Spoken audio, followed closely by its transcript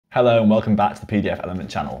Hello and welcome back to the PDFelement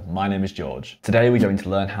channel. My name is George. Today we're going to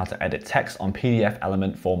learn how to edit text on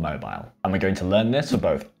PDFelement for mobile. And we're going to learn this for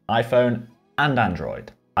both iPhone and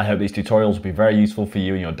Android. I hope these tutorials will be very useful for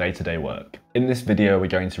you in your day-to-day work. In this video, we're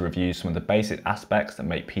going to review some of the basic aspects that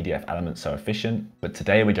make PDFelement so efficient, but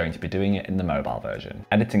today we're going to be doing it in the mobile version.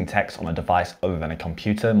 Editing text on a device other than a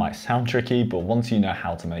computer might sound tricky, but once you know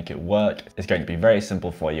how to make it work, it's going to be very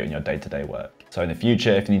simple for you in your day-to-day work. So in the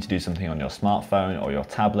future, if you need to do something on your smartphone or your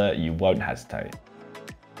tablet, you won't hesitate.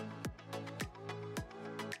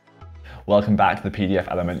 Welcome back to the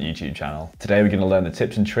PDFelement YouTube channel. Today we're going to learn the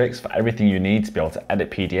tips and tricks for everything you need to be able to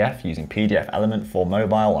edit PDF using PDFelement for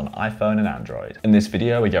mobile on iPhone and Android. In this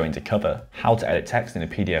video, we're going to cover how to edit text in a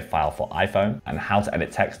PDF file for iPhone and how to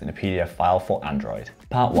edit text in a PDF file for Android.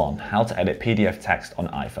 Part 1. How to edit PDF text on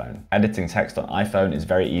iPhone. Editing text on iPhone is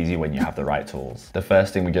very easy when you have the right tools. The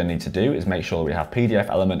first thing we're going to need to do is make sure we have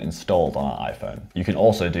PDFelement installed on our iPhone. You can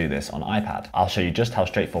also do this on iPad. I'll show you just how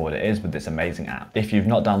straightforward it is with this amazing app. If you've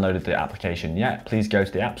not downloaded the application yet, please go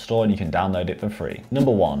to the App Store and you can download it for free.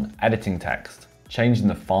 Number 1. Editing text. Changing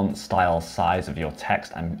the font, style, size of your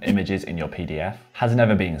text and images in your PDF has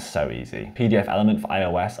never been so easy. PDFelement for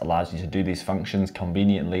iOS allows you to do these functions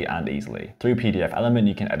conveniently and easily. Through PDFelement,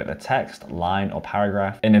 you can edit the text, line, or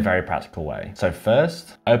paragraph in a very practical way. So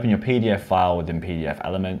first, open your PDF file within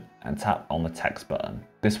PDFelement and tap on the text button.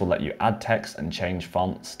 This will let you add text and change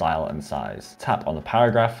font, style, and size. Tap on the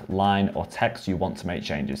paragraph, line, or text you want to make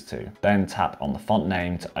changes to. Then tap on the font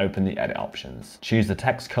name to open the edit options. Choose the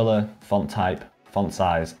text color, font type, font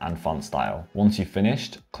size, and font style. Once you've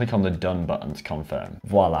finished, click on the Done button to confirm.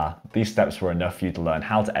 Voila, these steps were enough for you to learn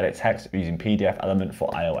how to edit text using PDFelement for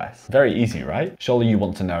iOS. Very easy, right? Surely you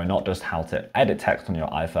want to know not just how to edit text on your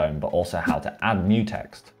iPhone, but also how to add new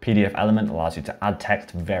text. PDFelement allows you to add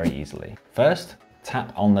text very easily. First,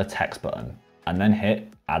 tap on the text button and then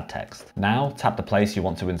hit Add Text. Now tap the place you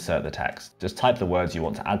want to insert the text. Just type the words you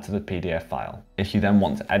want to add to the PDF file. If you then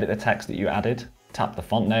want to edit the text that you added, tap the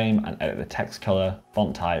font name and edit the text color,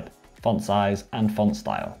 font type, font size, and font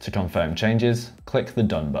style. To confirm changes, click the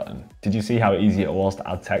Done button. Did you see how easy it was to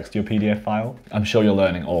add text to your PDF file? I'm sure you're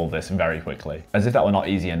learning all of this very quickly. As if that were not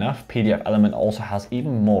easy enough, PDFelement also has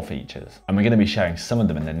even more features, and we're going to be sharing some of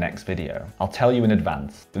them in the next video. I'll tell you in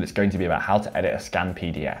advance that it's going to be about how to edit a scanned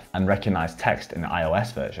PDF and recognize text in the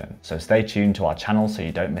iOS version, so stay tuned to our channel so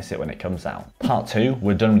you don't miss it when it comes out. Part 2,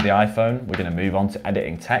 we're done with the iPhone, we're going to move on to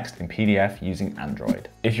editing text in PDF using Android.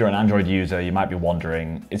 If you're an Android user, you might be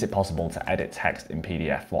wondering, is it possible to edit text in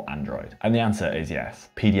PDF for Android? And the answer is yes.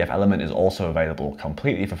 PDFelement is also available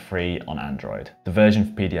completely for free on Android. The version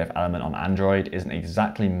for PDFelement on Android isn't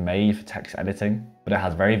exactly made for text editing, but it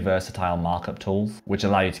has very versatile markup tools, which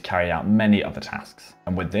allow you to carry out many other tasks.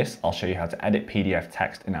 And with this, I'll show you how to edit PDF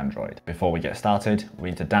text in Android. Before we get started, we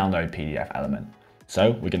need to download PDFelement.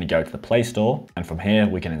 So we're going to go to the Play Store, and from here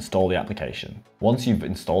we can install the application. Once you've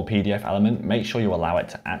installed PDFelement, make sure you allow it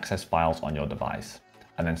to access files on your device,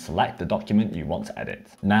 and then select the document you want to edit.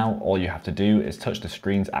 Now, all you have to do is touch the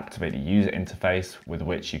screen to activate the user interface with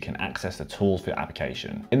which you can access the tools for your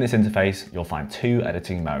application. In this interface, you'll find two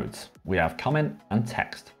editing modes. We have comment and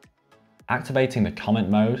text. Activating the comment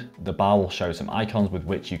mode, the bar will show some icons with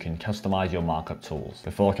which you can customize your markup tools.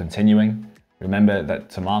 Before continuing, remember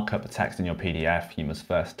that to mark up the text in your PDF, you must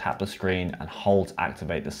first tap the screen and hold to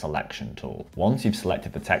activate the selection tool. Once you've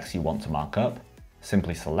selected the text you want to mark up,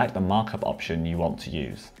 simply select the markup option you want to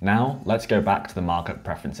use. Now, let's go back to the markup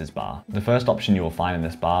preferences bar. The first option you will find in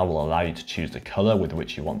this bar will allow you to choose the color with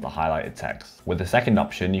which you want the highlighted text. With the second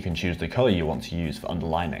option, you can choose the color you want to use for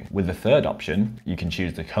underlining. With the third option, you can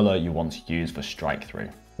choose the color you want to use for strike through.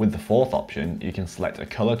 With the fourth option, you can select a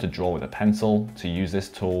color to draw with a pencil. To use this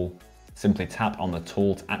tool, simply tap on the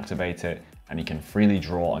tool to activate it, and you can freely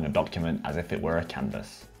draw on your document as if it were a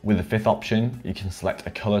canvas. With the fifth option, you can select a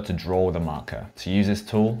color to draw with a marker. To use this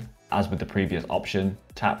tool, as with the previous option,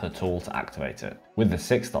 tap the tool to activate it. With the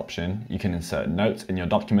sixth option, you can insert notes in your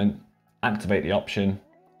document, activate the option,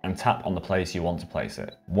 and tap on the place you want to place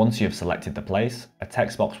it. Once you have selected the place, a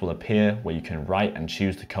text box will appear where you can write and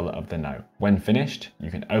choose the color of the note. When finished, you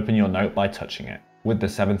can open your note by touching it. With the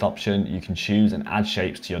seventh option, you can choose and add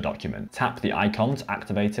shapes to your document. Tap the icon to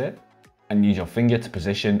activate it, and use your finger to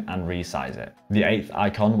position and resize it. The eighth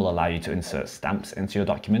icon will allow you to insert stamps into your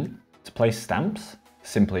document. To place stamps,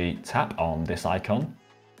 simply tap on this icon,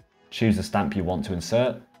 choose the stamp you want to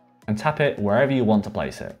insert, and tap it wherever you want to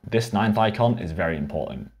place it. This ninth icon is very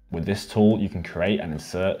important. With this tool, you can create and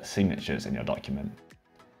insert signatures in your document.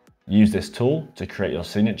 Use this tool to create your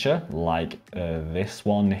signature, like this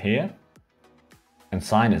one here. and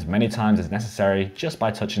sign as many times as necessary just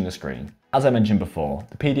by touching the screen. As I mentioned before,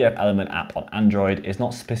 the PDFelement app on Android is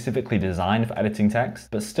not specifically designed for editing text,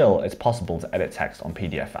 but still it's possible to edit text on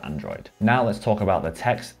PDF for Android. Now let's talk about the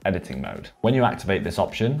text editing mode. When you activate this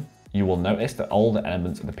option, you will notice that all the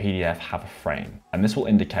elements of the PDF have a frame, and this will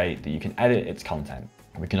indicate that you can edit its content.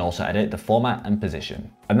 We can also edit the format and position.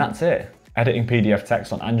 And that's it. Editing PDF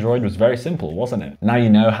text on Android was very simple, wasn't it? Now you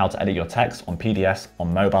know how to edit your text on PDFs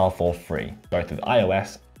on mobile for free, both with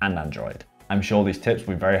iOS and Android. I'm sure these tips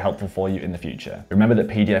will be very helpful for you in the future. Remember that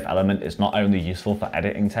PDFelement is not only useful for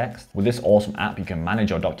editing text. With this awesome app, you can manage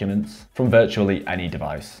your documents from virtually any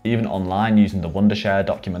device, even online using the Wondershare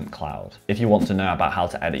document cloud. If you want to know about how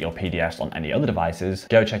to edit your PDFs on any other devices,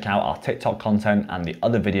 go check out our TikTok content and the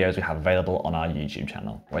other videos we have available on our YouTube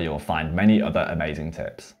channel, where you will find many other amazing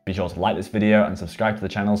tips. Be sure to like this video and subscribe to the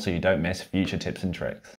channel so you don't miss future tips and tricks.